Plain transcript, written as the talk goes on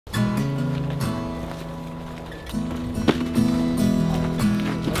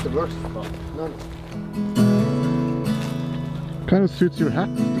worst spot. No. Kind of suits your hat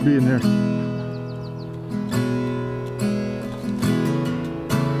to be in here.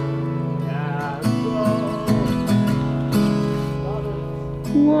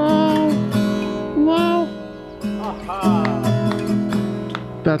 Wow! Wow! Aha!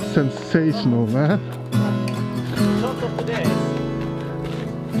 That's sensational, man. Shot of the day.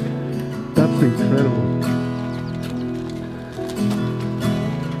 That's incredible.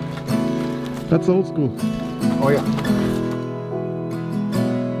 That's old school. Oh ja.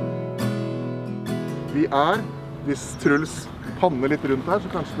 Vi hvis Truls panner litt rundt her, så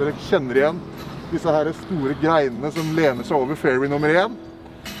kanskje dere kjenner igjen disse her store greinene som lener seg over fairway nummer 1.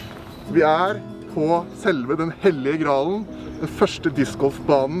 Vi på selve den hellige gralen, den første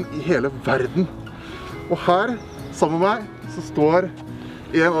discgolfbanen i hele verden. Og her, sammen med meg, så står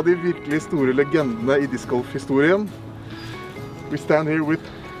en av de virkelig store legendene i discgolf-historien. We stand here with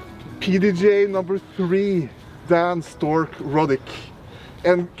PDJ number 3, Dan Stork Roddick.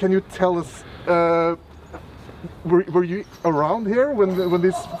 And can you tell us, were you around here when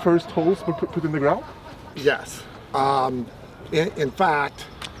these first holes were put in the ground? Yes. In fact,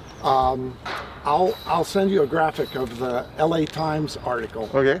 I'll send you a graphic of the LA Times article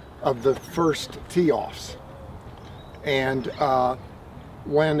of the first tee-offs. And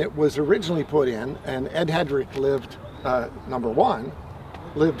when it was originally put in, and Ed Hedrick lived, number 1,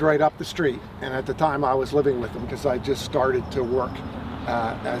 lived right up the street. And at the time I was living with him because I just started to work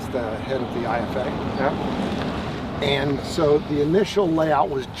as the head of the IFA. Yeah. And so the initial layout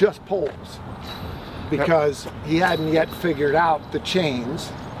was just poles because he hadn't yet figured out the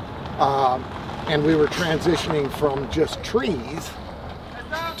chains. And we were transitioning from just trees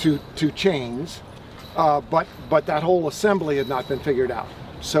to chains, but that whole assembly had not been figured out.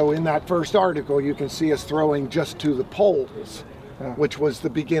 So in that first article, you can see us throwing just to the poles, which was the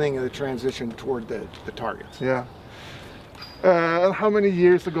beginning of the transition toward the targets. Yeah. And how many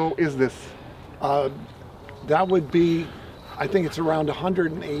years ago is this? That would be, I think it's around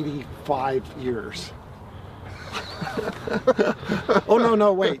 185 years. Oh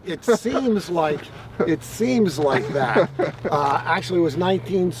no, wait! It seems like that. Actually, it was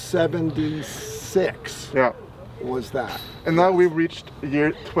 1976. Yeah, was that? And now we've reached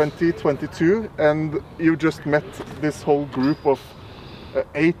year 2022, and you just met this whole group of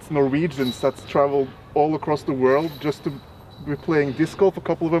 8 Norwegians that's traveled all across the world just to be playing disc golf. A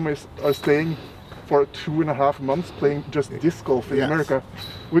couple of them are staying for 2.5 months playing just disc golf in America.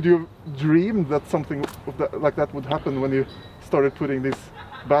 Would you have dreamed that something like that would happen when you started putting this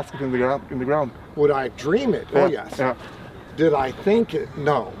basket in the ground? Would I dream it? Oh yes. Yeah. Did I think it?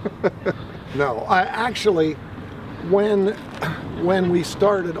 No. No. I actually, when we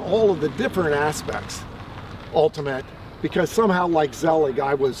started all of the different aspects, ultimate, because somehow like Zelig,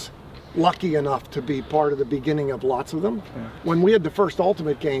 I was lucky enough to be part of the beginning of lots of them. Yeah. When we had the first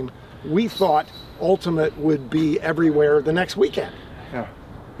ultimate game, we thought ultimate would be everywhere the next weekend. Yeah.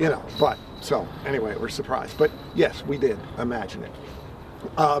 You know, but so anyway, we're surprised. But yes, we did imagine it.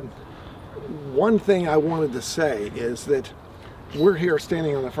 One thing I wanted to say is that we're here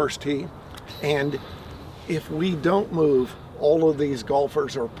standing on the first tee, and if we don't move, all of these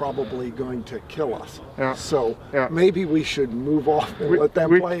golfers are probably going to kill us. Yeah. So maybe we should move off and let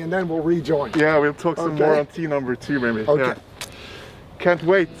them play, and then we'll rejoin. Yeah, we'll talk some more on tee number 2 maybe. Okay. Yeah. Can't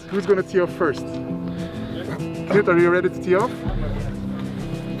wait. Who's going to tee off first? Knut, are you ready to tee off?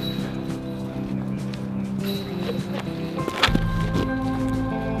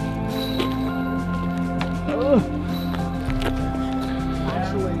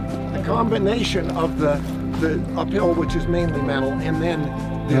 Actually, the combination of the uphill, which is mainly metal, and then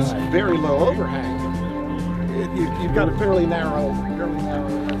this very low overhang, you've got a fairly narrow.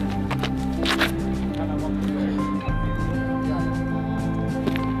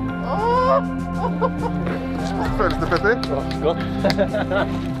 Føles det, Petter? Godt.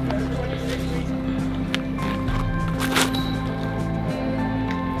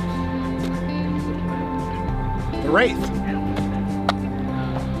 Great.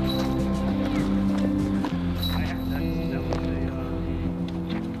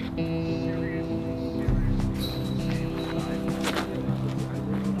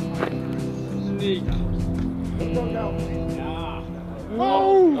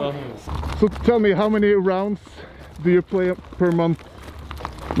 Whoa! So tell me, how many rounds do you play per month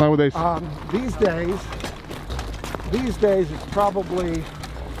nowadays? These days it's probably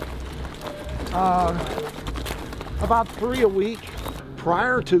about 3 a week.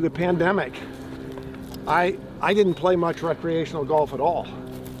 Prior to the pandemic, I didn't play much recreational golf at all,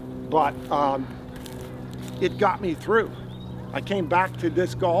 but it got me through. I came back to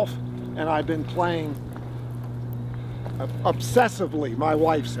disc golf, and I've been playing obsessively, my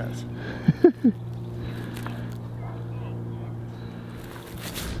wife says.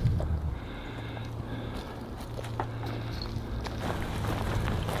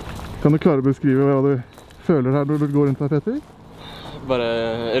 Kan du klare å beskrive hva du føler her når du går rundt her, Petter?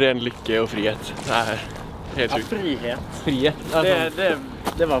 Bare ren lykke og frihet. Det er helt sjukt. Frihet. Frihet.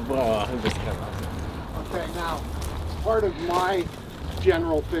 Det var bra beskrevet. Okay, now, part of my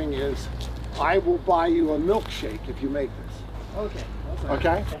general thing is I will buy you a milkshake if you make this. Okay.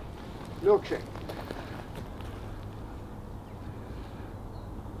 Okay? Milkshake.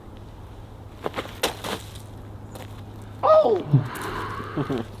 Oh!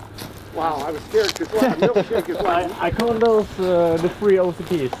 Wow, I was scared because a milkshake is like... I call those the free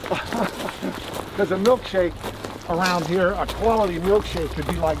OCPs. Because a milkshake around here, a quality milkshake could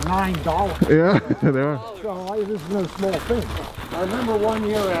be like $9. Ja, det var. So this is no small thing. I remember one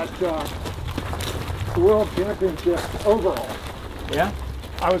year at the World Championship overall. Yeah?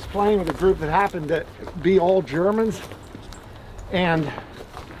 I was playing with a group that happened to be all Germans, and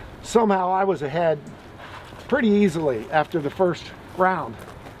somehow I was ahead pretty easily after the first round.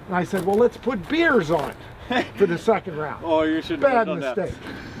 And I said, well, let's put beers on it for the second round. Oh, you should Bad mistake.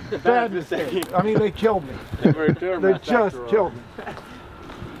 Bad mistake. I mean, they killed me. They just killed me.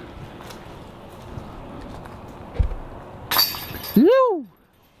 You.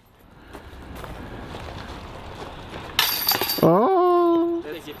 Oh.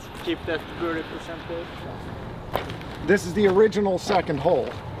 Keep that 30%. This is the original second hole.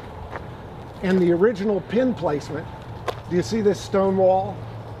 And the original pin placement, do you see this stone wall?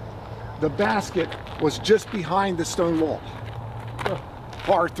 The basket was just behind the stone wall.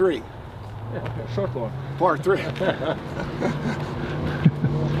 Par 3. Yeah, short one. Par 3. It's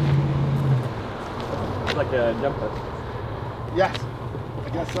like a jumper. Yes, I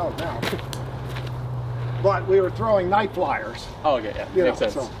guess so now. But we were throwing night flyers. Oh, okay, yeah. You Makes know,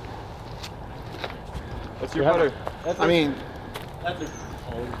 sense. so, What's your putter? I mean,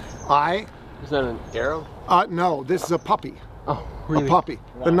 Is that an arrow? no, this is a puppy. Oh, really? A puppy.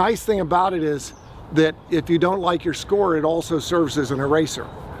 Wow. The nice thing about it is that if you don't like your score, it also serves as an eraser.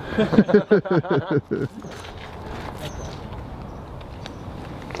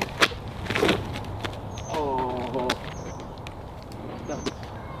 Oh.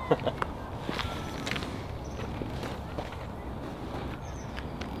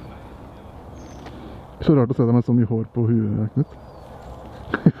 Så rart å se deg med så mye hår på huet, Knut.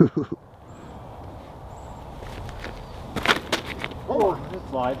 Oh,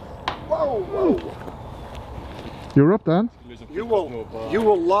 It's wide. whoa, whoa. You're up, Dan. You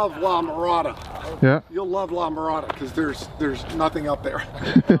will love La Mirada. Yeah. You'll love La Mirada because there's nothing up there.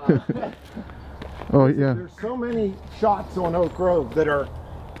 Oh, yeah. There's so many shots on Oak Grove that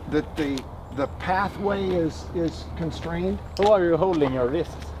the pathway is constrained. How are you holding your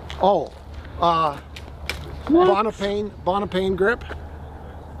wrists? Oh, Bonapane grip.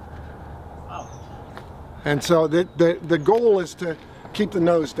 And so the goal is to keep the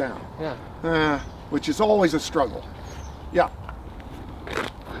nose down. Yeah. Which is always a struggle. Yeah.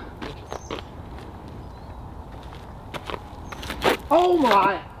 Oh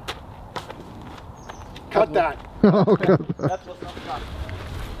my! Cut that. Oh, God. That was not cut.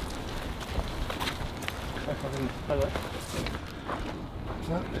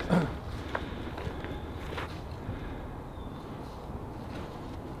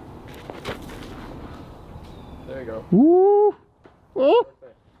 There you go. Woo! Oh!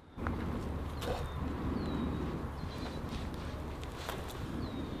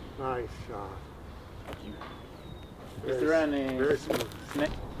 Nice shot. Is there any Very smooth. snake?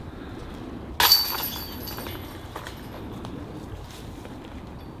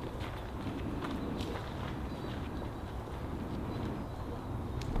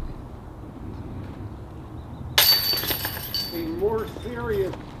 A more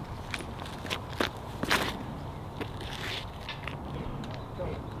serious.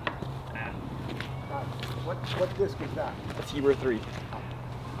 What disc is that? That's Hebrew 3.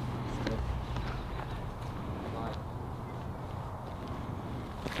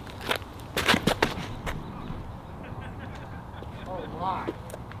 Oh my!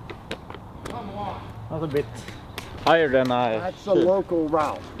 Come on! Not a bit higher than I That's a should. local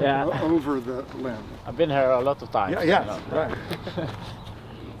route. Yeah. Over the limb. I've been here a lot of times. Yeah, yes, right.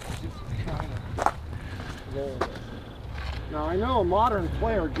 Now I know a modern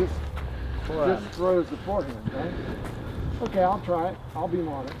player just throws the forehand, right? Okay, I'll try it. I'll be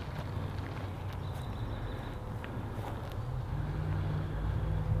modern.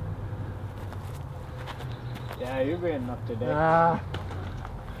 Yeah, you've been up to date.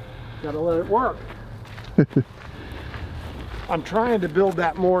 Gotta let it work. I'm trying to build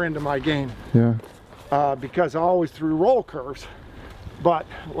that more into my game. Yeah. Because I always threw roll curves. But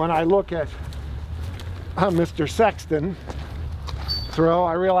when I look at Mr. Sexton throw,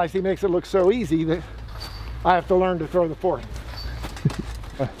 I realize he makes it look so easy that I have to learn to throw the forehand.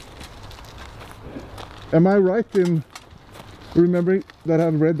 Am I right in remembering that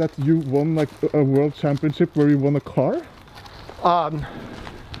I've read that you won like a world championship where you won a car?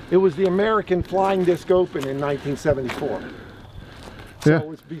 It was the American Flying Disc Open in 1974. So Yeah. it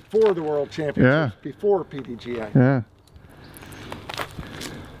was before the World Championships, before PDGA. Yeah.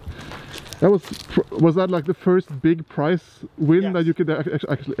 That was that like the first big prize win Yes. that you could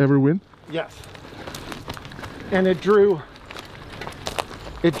actually ever win? Yes. And it drew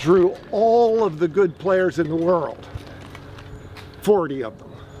all of the good players in the world. 40 of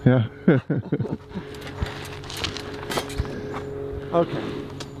them. Yeah. Okay.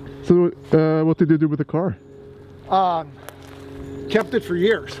 So what did you do with the car? Kept it for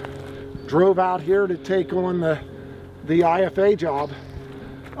years. Drove out here to take on the IFA job.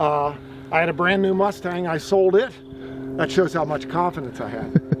 I had a brand new Mustang. I sold it. That shows how much confidence I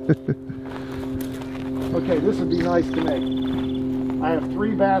had. Okay, this would be nice to make. I have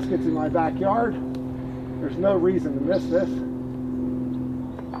 3 baskets in my backyard. There's no reason to miss this.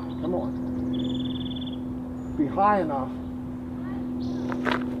 Come on. Be high enough.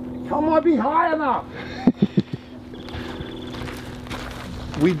 Come on, be high enough.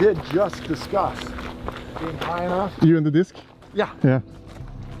 We did just discuss being high enough. You and the disc? Yeah. Yeah.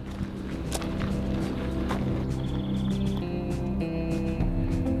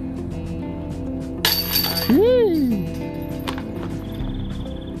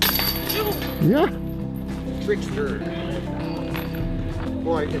 Yeah. Trickster.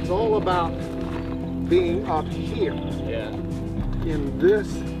 Boy, it's all about being up here. Yeah. In this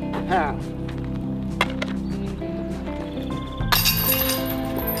half.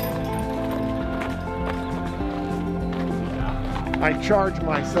 I charge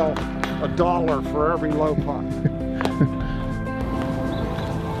myself $1 for every low putt.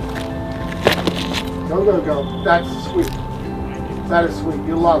 Go, go, go. That's sweet. That is sweet.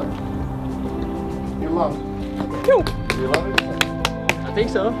 You love it. You love it. You love it? I think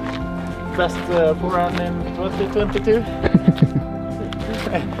so. Best forehand in 2022.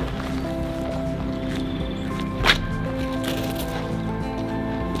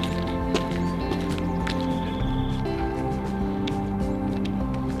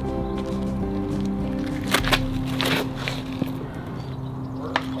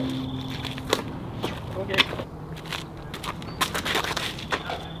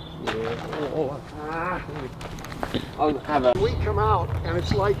 I'll have a... We come out and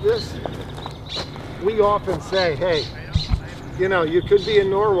it's like this. We often say, hey, you know, you could be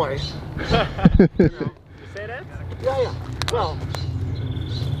in Norway. You know. You say that? Yeah, yeah. Well,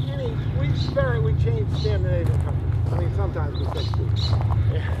 we change Scandinavian countries. I mean, sometimes we say Sweden.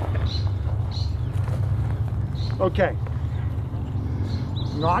 Okay.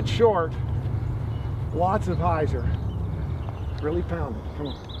 Not short. Lots of hyzer. Really pounding. Come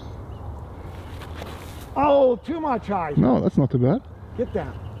on. Oh, too much hyzer. No, that's not too bad. Get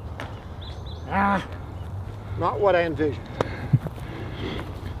down. Ah, not what I envisioned.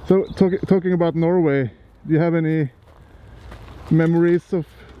 So talking about Norway, do you have any memories of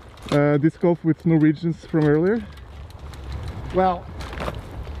disc golf with Norwegians from earlier? Well,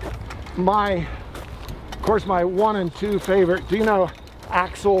 of course, my 1 and 2 favorite. Do you know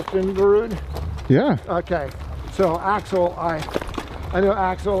Axel Finderud? Yeah. Okay, so Axel, I know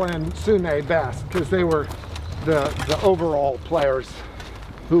Axel and Sune best because they were the overall players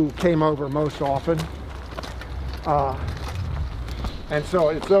who came over most often. And so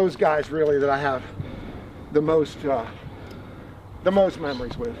it's those guys really that I have the most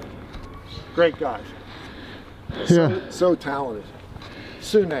memories with. Great guys. Yeah. So talented.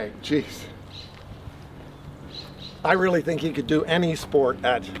 Sune, jeez. I really think he could do any sport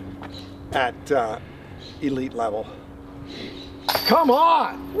at elite level. Come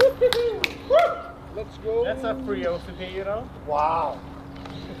on! Let's go. That's a free OCP, you know? Wow.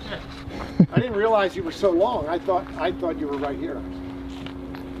 I didn't realize you were so long. I thought you were right here.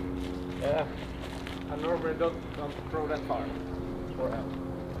 Yeah. I normally don't throw that far. Forever.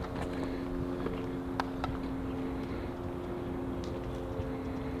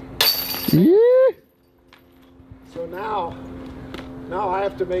 Yeah. So now I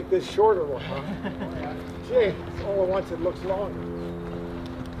have to make this shorter one, huh? Gee, all at once it looks longer.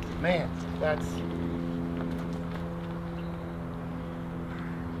 Man, that's...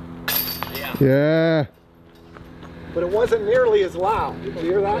 Yeah. but it wasn't nearly as loud. Did you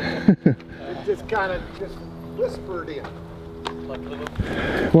hear that? It just kind of just whispered in.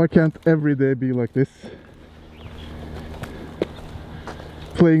 Why can't every day be like this?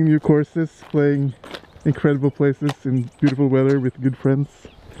 Playing new courses, playing incredible places in beautiful weather with good friends.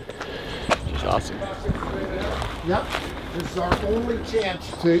 It's awesome. Yep, this is our only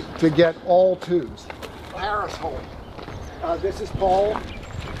chance to get all twos. Harris hole. This is Paul.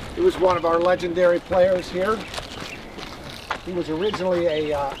 He was one of our legendary players here. He was originally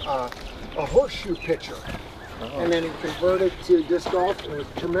a horseshoe pitcher, and then he converted to disc golf and was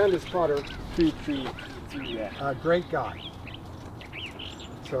a tremendous putter. Great guy.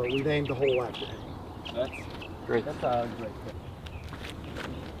 So we named the hole after him. That's great. That's a great thing.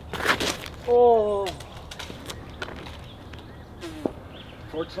 Oh!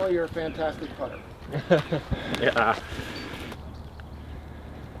 Fortunately, you're a fantastic putter. Yeah.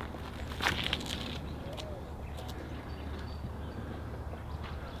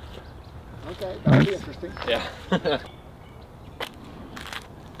 Okay, that'll be interesting. Yeah.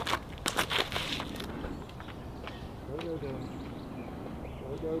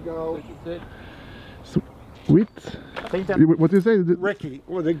 Go. Sweet. I think that What do you say? Ricky,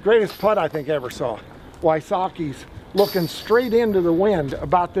 well, the greatest putt I think I ever saw. Wysocki's looking straight into the wind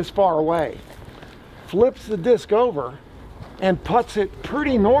about this far away. Flips the disc over and putts it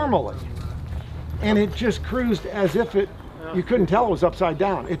pretty normally. And it just cruised as if you couldn't tell it was upside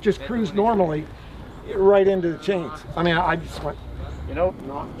down. It just cruised normally right into the chains. I mean, I just went, you know,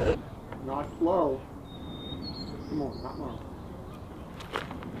 not low. Come on, not low.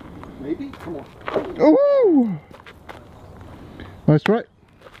 Maybe? Come on. Oh! Nice try.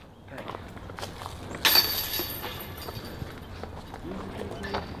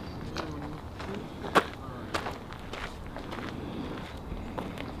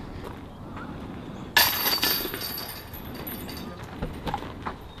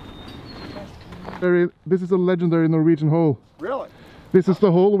 This is a legendary Norwegian hole. Really? This is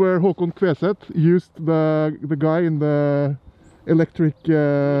the hole where Håkon Kveset used the guy in the electric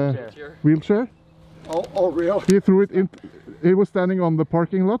wheelchair. Oh, really? He threw it in. He was standing on the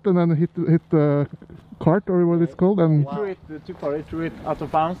parking lot and then hit the cart, or what it's called, and threw it too far. He threw it out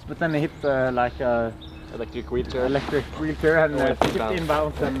of bounds, but then he hit like a Electric wheelchair. and skipped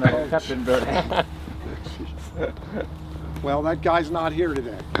inbounds and tapped in birdie. Well, that guy's not here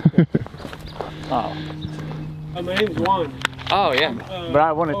today. Oh. My name's Juan. Oh yeah. But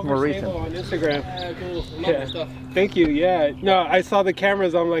I want it more recent. On Instagram. Cool. Yeah. Stuff. Thank you. Yeah. No, I saw the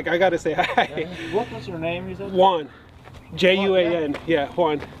cameras. I'm like, I gotta say hi. What was your name, you said? Juan. Juan. Yeah,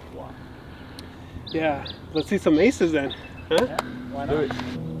 Juan. Yeah. Let's see some aces then. Huh? Yeah, why not? Do it.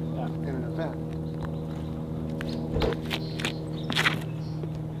 In an event.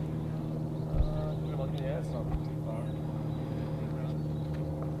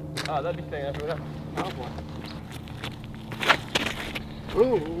 Ah, där likte jag tror det.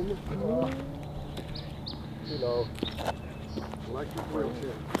 Boom. Hello. Electric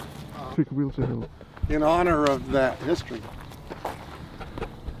wheelchair. trick wheelchair hill. In honor of that history.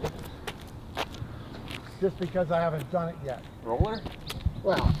 Just because I haven't done it yet. Roller?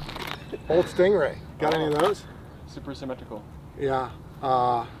 Well, old Stingray. Got any of those? Super symmetrical. Yeah.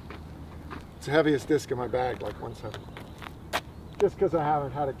 It's the heaviest disc in my bag, like 170. Just because I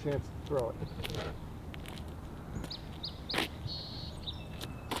haven't had a chance to throw it.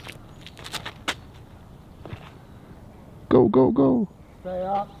 Go, go, go. Stay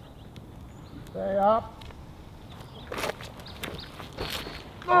up. Stay up.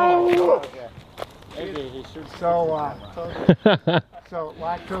 Oh! Okay. Maybe he should. So, so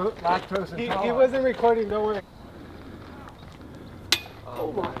lactose intolerant. He wasn't recording, don't worry.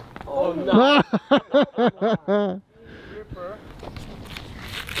 Oh my. Oh no.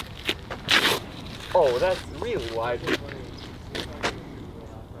 Oh, that's really wide.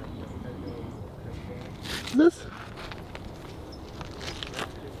 This?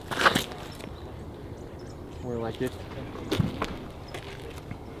 More like it.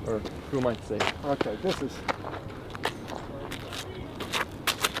 Or who might say? Okay, this is.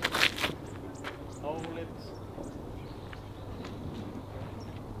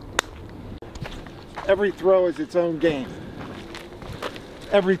 Every throw is its own game.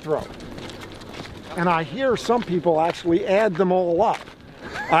 Every throw. And I hear some people actually add them all up.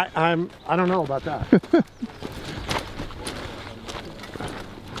 I don't know about that.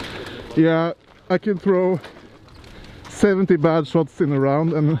 Yeah, I can throw 70 bad shots in a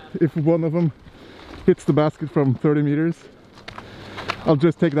round, and if one of them hits the basket from 30 meters, I'll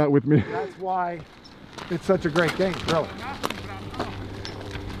just take that with me. That's why it's such a great game, really.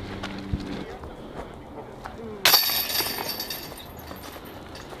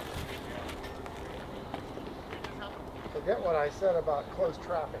 I said about close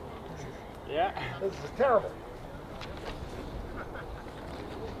traffic. Yeah. This is terrible.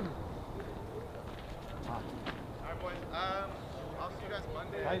 Alright boys, I'll see you guys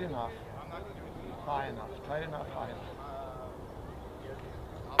Monday. Tight enough. High enough. Tight enough. High enough.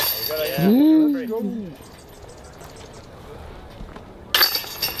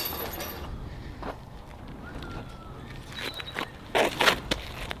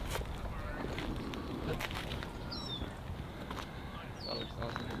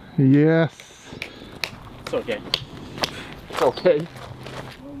 Yes. It's okay. It's okay.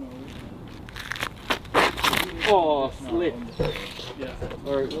 Oh, slip. Yeah.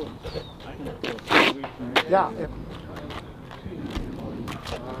 Or, Yeah.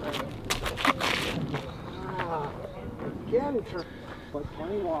 Again, but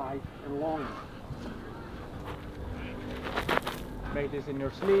plenty wide and long. make this in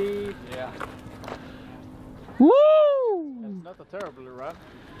your sleeve. Yeah. Woo! It's not a terribly rough.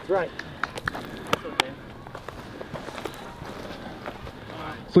 That's right. It's okay.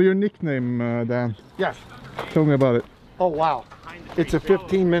 So your nickname, Dan, Yes. tell me about it. Oh, wow. It's a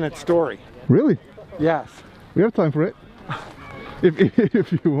 15-minute story. Really? Yes. We have time for it.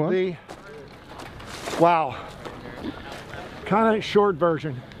 if you want. Wow. Kind of short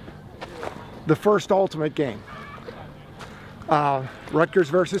version. The first ultimate game. Rutgers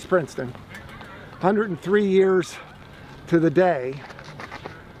versus Princeton. 103 years to the day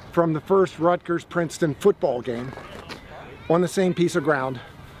from the first Rutgers-Princeton football game on the same piece of ground.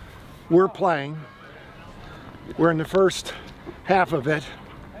 We're playing. We're in the first half of it.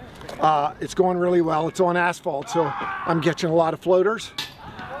 It's going really well. It's on asphalt, so I'm catching a lot of floaters.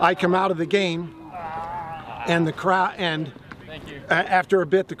 I come out of the game, and the crowd, and after a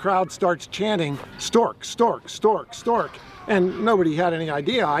bit, the crowd starts chanting, "Stork, Stork, Stork, Stork," and nobody had any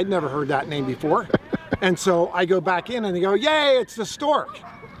idea. I'd never heard that name before, and so I go back in, and they go, "Yay, it's the Stork,"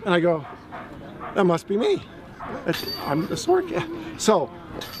 and I go, "That must be me. I'm the Stork." So,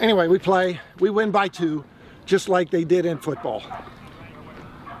 anyway, we play. We win by 2, just like they did in football.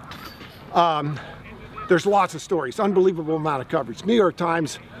 There's lots of stories, unbelievable amount of coverage. New York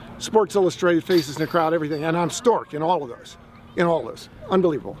Times, Sports Illustrated, Faces in the Crowd, everything, and I'm Stork in all of those,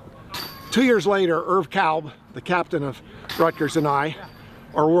 unbelievable. 2 years later, Irv Kalb, the captain of Rutgers, and I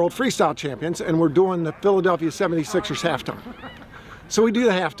are world freestyle champions, and we're doing the Philadelphia 76ers halftime. So we do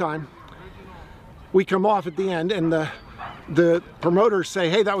the halftime, we come off at the end, and the promoters say,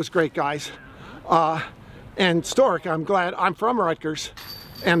 "Hey, that was great, guys. And Stork, I'm glad, I'm from Rutgers,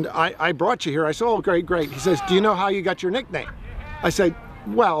 and I brought you here." I said, "Oh, great, great." He says, "Do you know how you got your nickname?" I said,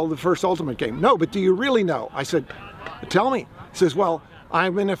 "Well, the first ultimate game." "No, but do you really know?" I said, "Tell me." He says, "Well,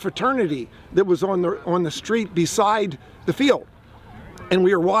 I'm in a fraternity that was on the street beside the field, and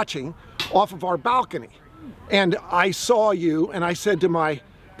we were watching off of our balcony, and I saw you, and I said to my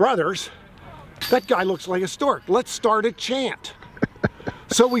brothers, 'That guy looks like a stork. Let's start a chant.'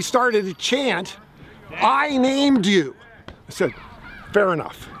 So we started a chant. I named you." I said, "Fair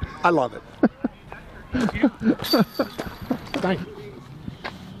enough. I love it." Thank you.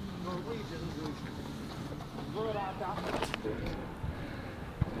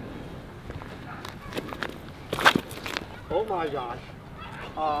 Oh my gosh.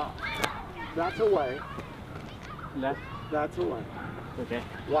 That's away. Left. That's away. Okay.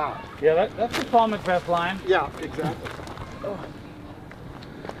 Wow. Yeah, that's the Comet Fest line. Yeah, exactly. Oh.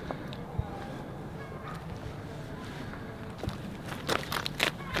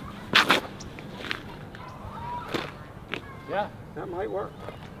 Yeah. That might work.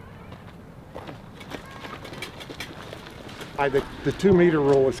 The 2 meter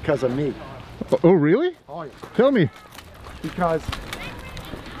rule is because of me. Oh, really? Oh yeah. Tell me. Because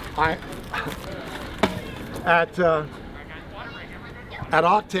at A.F.D.O,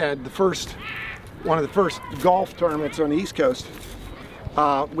 one of the first golf tournaments on the East Coast,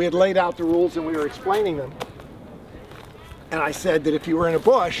 we had laid out the rules and we were explaining them. And I said that if you were in a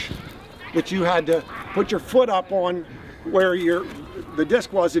bush, that you had to put your foot up on where the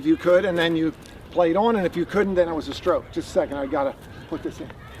disc was if you could, and then you played on, and if you couldn't, then it was a stroke. Just a second, I gotta put this in.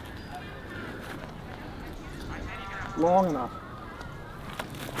 Long enough.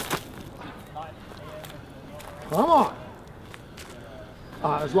 Come on.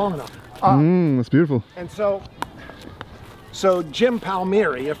 It's long enough. That's beautiful. And so Jim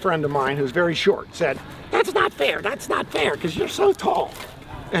Palmieri, a friend of mine who's very short, said, "That's not fair, because you're so tall."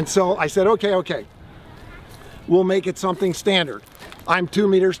 And so I said, okay. We'll make it something standard. I'm 2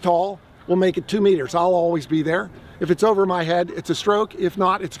 meters tall. We'll make it 2 meters. I'll always be there. If it's over my head, it's a stroke. If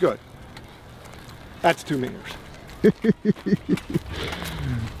not, it's good. That's 2 meters.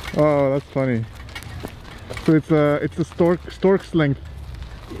 Oh, that's funny. So So it's a stork's length.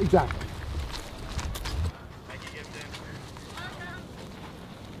 Exactly.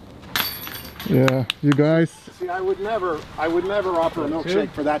 Yeah, you guys. See, I would never offer a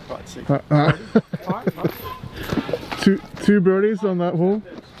milkshake for that putt. See. Two birdies on that hole.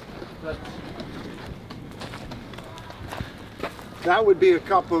 That would be a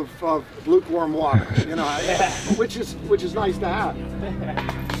cup of lukewarm water, you know, which is nice to have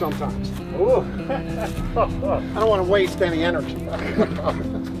sometimes. I don't want to waste any energy.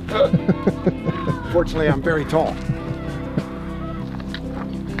 Fortunately, I'm very tall.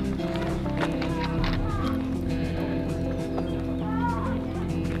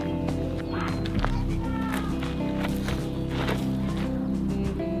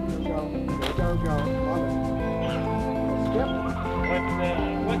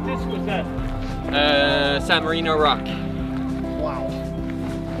 What disc was that? San Marino Rock. Wow,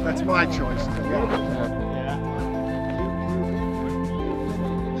 that's my choice.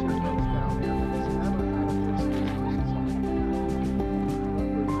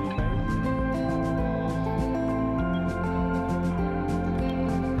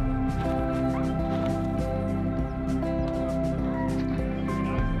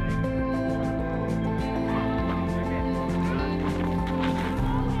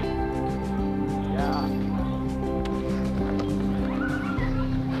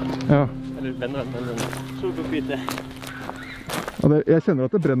 Ja. Eller venner. Superbytte. Ja, jeg kjenner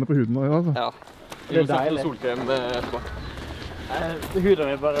at det brenner på huden nå. Altså. Ja. Det er deilig. Solkrem etterpå. Huden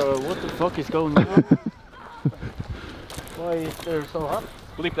er bare, what the fuck is going on? Why is there so hot?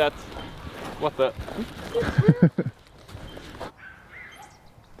 Bleep that. What the?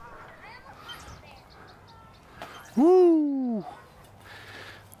 Woo!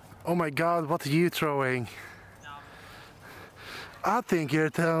 Oh my God, what are you throwing? I think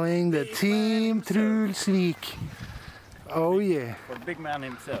you're throwing the Team Trulsvik. Oh yeah. For the big man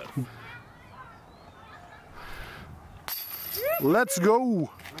himself. Let's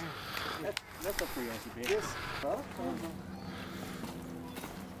go! That's a free recipe. Yes.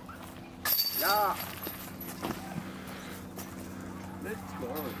 Yeah. Let's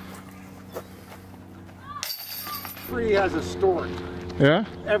go. Tree has a story. Yeah?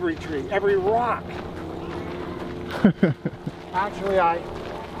 Every tree, every rock. Actually,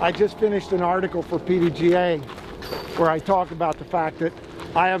 I just finished an article for PDGA where I talk about the fact that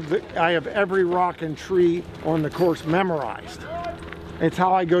I have every rock and tree on the course memorized. It's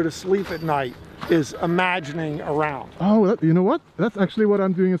how I go to sleep at night, is imagining around. Oh, you know what? That's actually what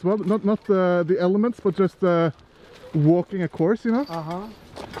I'm doing as well. Not the elements, but just walking a course, you know? Uh-huh.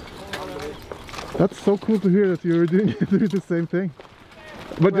 That's so cool to hear that you're doing the same thing.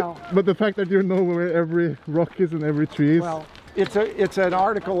 But but the fact that you know where every rock is and every tree is. Well, it's an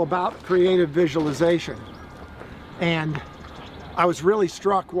article about creative visualization, and I was really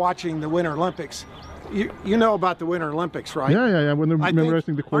struck watching the Winter Olympics. You know about the Winter Olympics, right? Yeah. When they're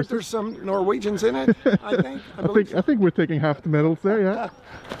memorizing the courses. Aren't there some Norwegians in it? I think we're taking half the medals there.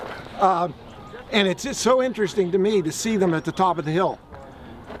 Yeah. And it's just so interesting to me to see them at the top of the hill.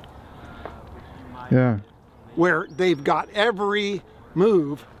 Yeah. Where they've got every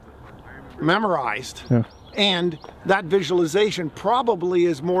move memorized. Yeah. And that visualization probably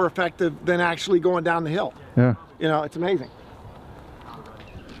is more effective than actually going down the hill. Yeah. You know, it's amazing.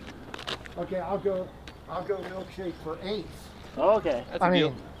 Okay, I'll go milkshake for 8. Okay. That's a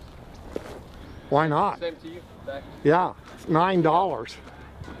deal. Why not? Same to you. Back. Yeah, it's $9.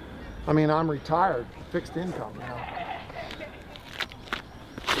 I mean, I'm retired, fixed income, you know.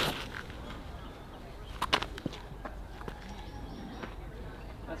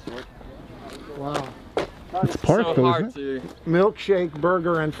 That's short. Wow. It's park So though, hard isn't it? to. Milkshake,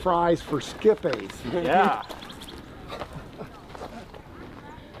 burger, and fries for skip-a's. Yeah.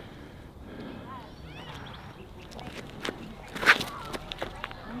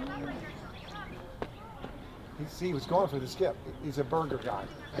 He was going for the skip. He's a burger guy.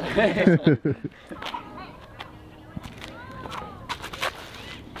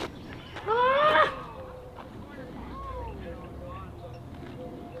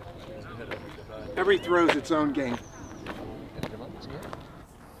 Every throw's its own game.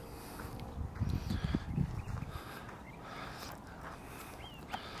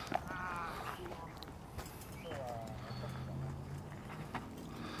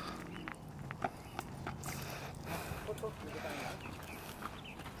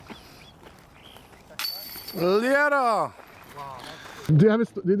 Lera! Did you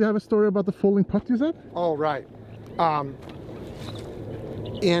have a story about the falling putt you said? Oh, right.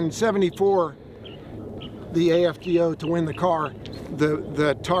 In '74, the A.F.D.O. to win the car,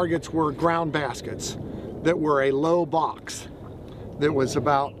 the targets were ground baskets. that were a low box that was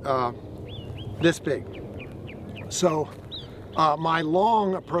about this big. So my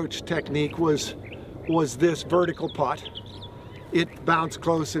long approach technique was this vertical putt. It bounced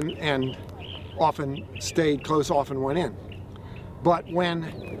close and often stayed close, often went in. But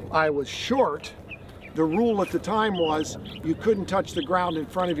when I was short, the rule at the time was you couldn't touch the ground in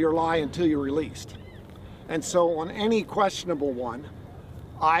front of your lie until you released. And so on any questionable one,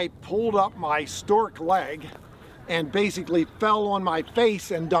 I pulled up my stork leg and basically fell on my face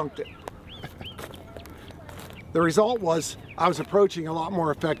and dunked it. The result was I was approaching a lot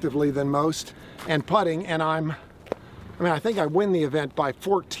more effectively than most and putting, and I think I win the event by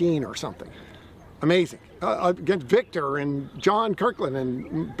 14 or something. Amazing. Against Victor and John Kirkland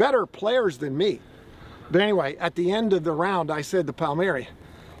and better players than me. But anyway, at the end of the round, I said to Palmieri,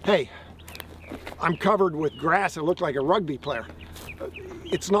 hey, I'm covered with grass. I look like a rugby player.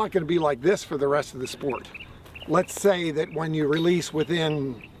 It's not going to be like this for the rest of the sport. Let's say that when you release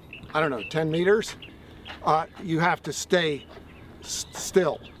within, I don't know, 10 meters, you have to stay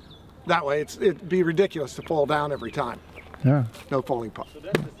still. That way, it'd be ridiculous to fall down every time. Yeah. No falling putt. So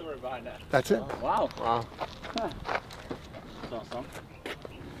that's the story behind that. That's it. Oh, wow. Wow. That's awesome.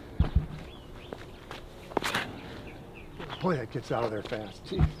 Boy, that gets out of there fast.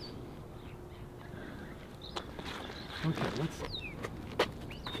 Jeez. Okay, let's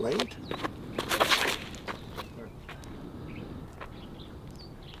late.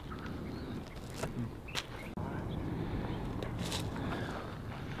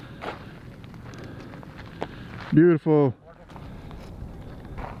 Beautiful.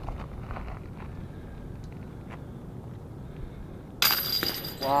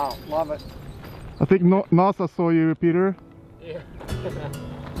 Wow, love it. I think NASA saw you, Peter. Yeah.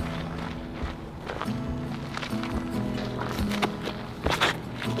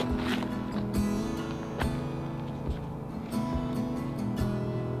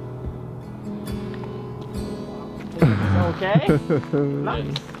 Okay.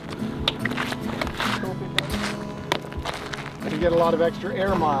 Nice. I can get a lot of extra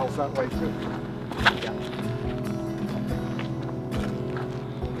air miles that way too.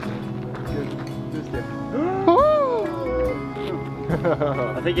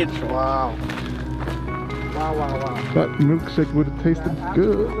 I think it's short. Wow. Wow, wow, wow. That milkshake would have tasted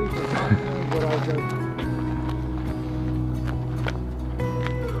good. Absolutely forgot what I was gonna do.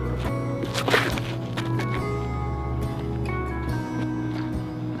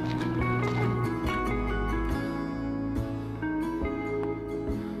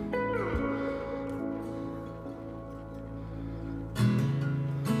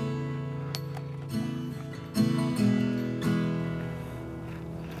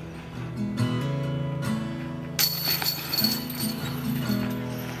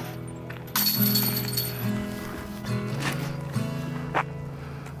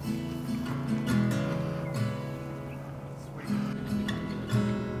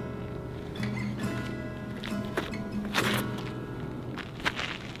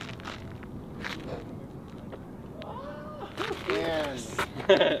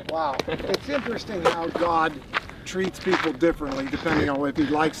 Wow. It's interesting how God treats people differently depending on if he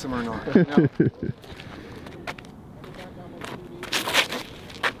likes them or not. Yeah.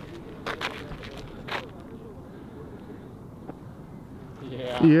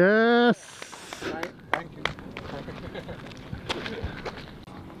 Yeah. Yes. Right? Thank you.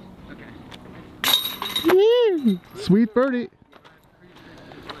 Woo. Sweet birdie.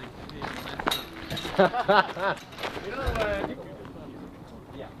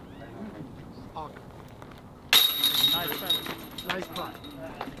 Nice putt.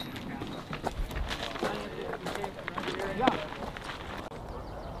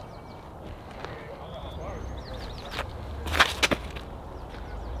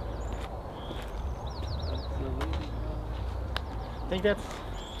 I think that's.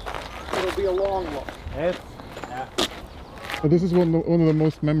 It'll be a long look. Yes. Yeah. This is one of the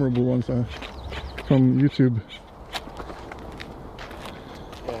most memorable ones from YouTube.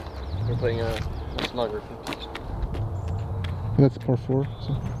 Yeah, we're playing a snugger. That's par 4.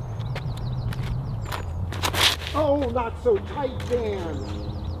 So. Oh, not so tight, Dan.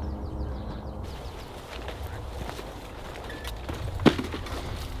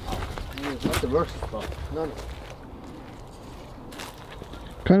 Not the worst spot. No, no.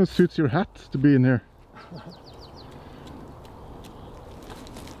 Kind of suits your hat to be in here.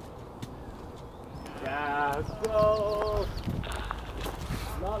 Yeah, let's go.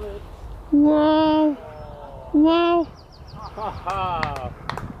 Love it. Wow. Wow. Haha.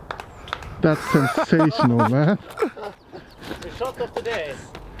 That's sensational, man. The shot of the day.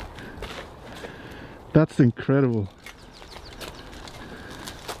 That's incredible.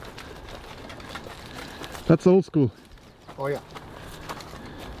 That's old school. Oh yeah.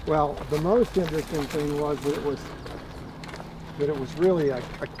 Well, the most interesting thing was that it was really a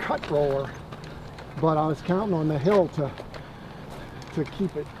cut roller, but I was counting on the hill to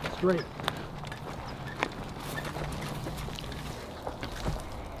keep it straight.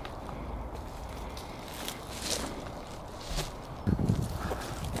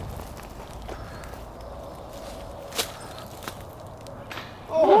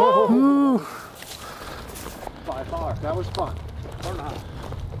 Oh! By far, that was fun. 4.5.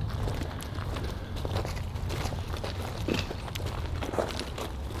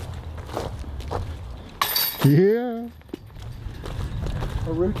 Yeah.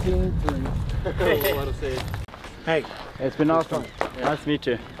 A routine 3. Hey, it's been awesome. Nice to meet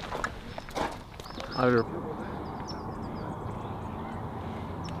you. Oh, too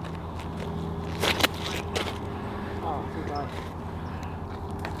bad.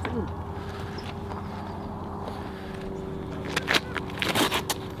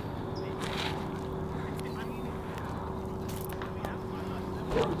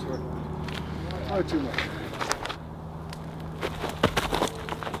 Oh, too much.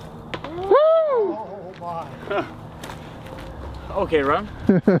 Woo! Oh my. Okay, Ron.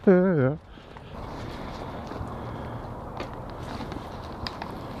 Yeah.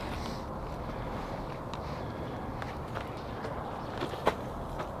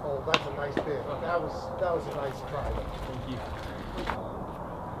 Oh, that's a nice bit. That was a nice try. Thank you.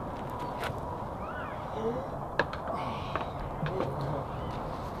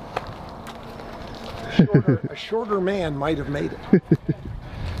 A shorter man might have made it.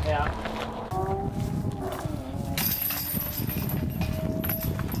 Yeah.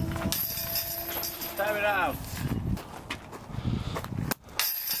 Time it out.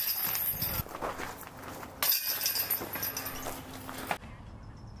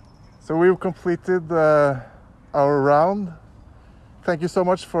 So we've completed our round. Thank you so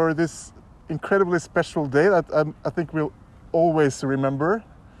much for this incredibly special day that I think we'll always remember.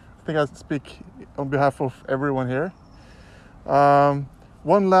 I think I speak on behalf of everyone here.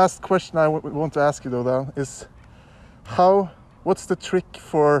 One last question I want to ask you though, Dan, is what's the trick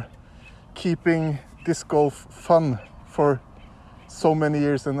for keeping disc golf fun for so many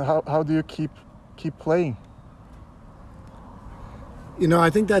years, and how do you keep playing? You know,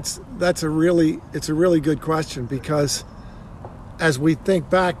 I think it's a really good question, because as we think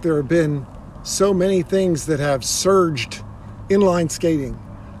back, there have been so many things that have surged inline skating.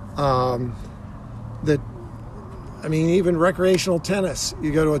 I mean, even recreational tennis.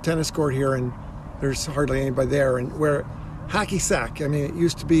 You go to a tennis court here and there's hardly anybody there. And where hacky sack, I mean, it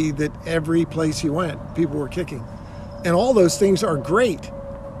used to be that every place you went, people were kicking. And all those things are great.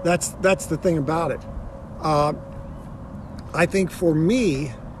 That's the thing about it. I think for me,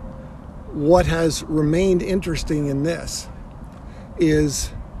 what has remained interesting in this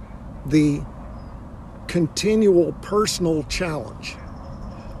is the continual personal challenge.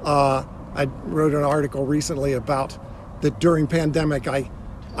 I wrote an article recently about that during pandemic,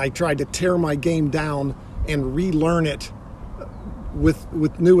 I tried to tear my game down and relearn it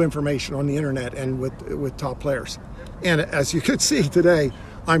with new information on the internet and with top players. And as you could see today,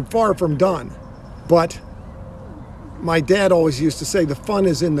 I'm far from done. But my dad always used to say the fun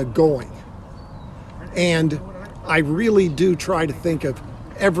is in the going. And I really do try to think of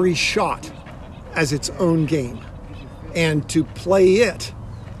every shot as its own game and to play it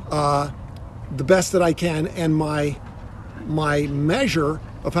the best that I can. And my measure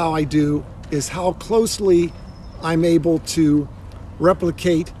of how I do is how closely I'm able to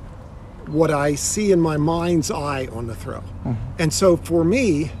replicate what I see in my mind's eye on the throw. Mm-hmm. And so for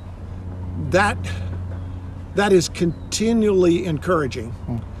me, that is continually encouraging.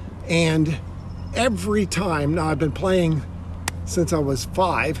 Mm-hmm. And every time, now I've been playing since I was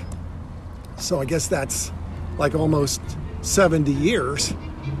 5, so I guess that's like almost 70 years.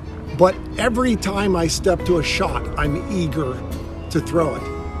 But every time I step to a shot, I'm eager to throw it.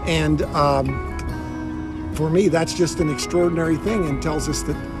 And for me, that's just an extraordinary thing and tells us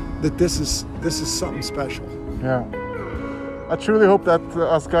that this is something special. Yeah. I truly hope that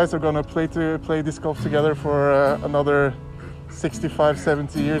us guys are going to play disc golf together for another 65,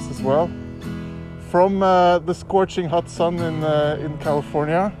 70 years as well. From the scorching hot sun in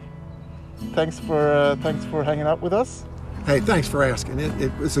California. Thanks for hanging out with us. Hey, thanks for asking.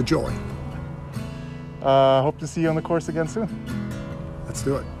 It was a joy. Hope to see you on the course again soon. Let's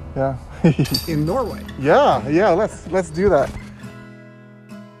do it. Yeah. In Norway. Yeah. Let's do that.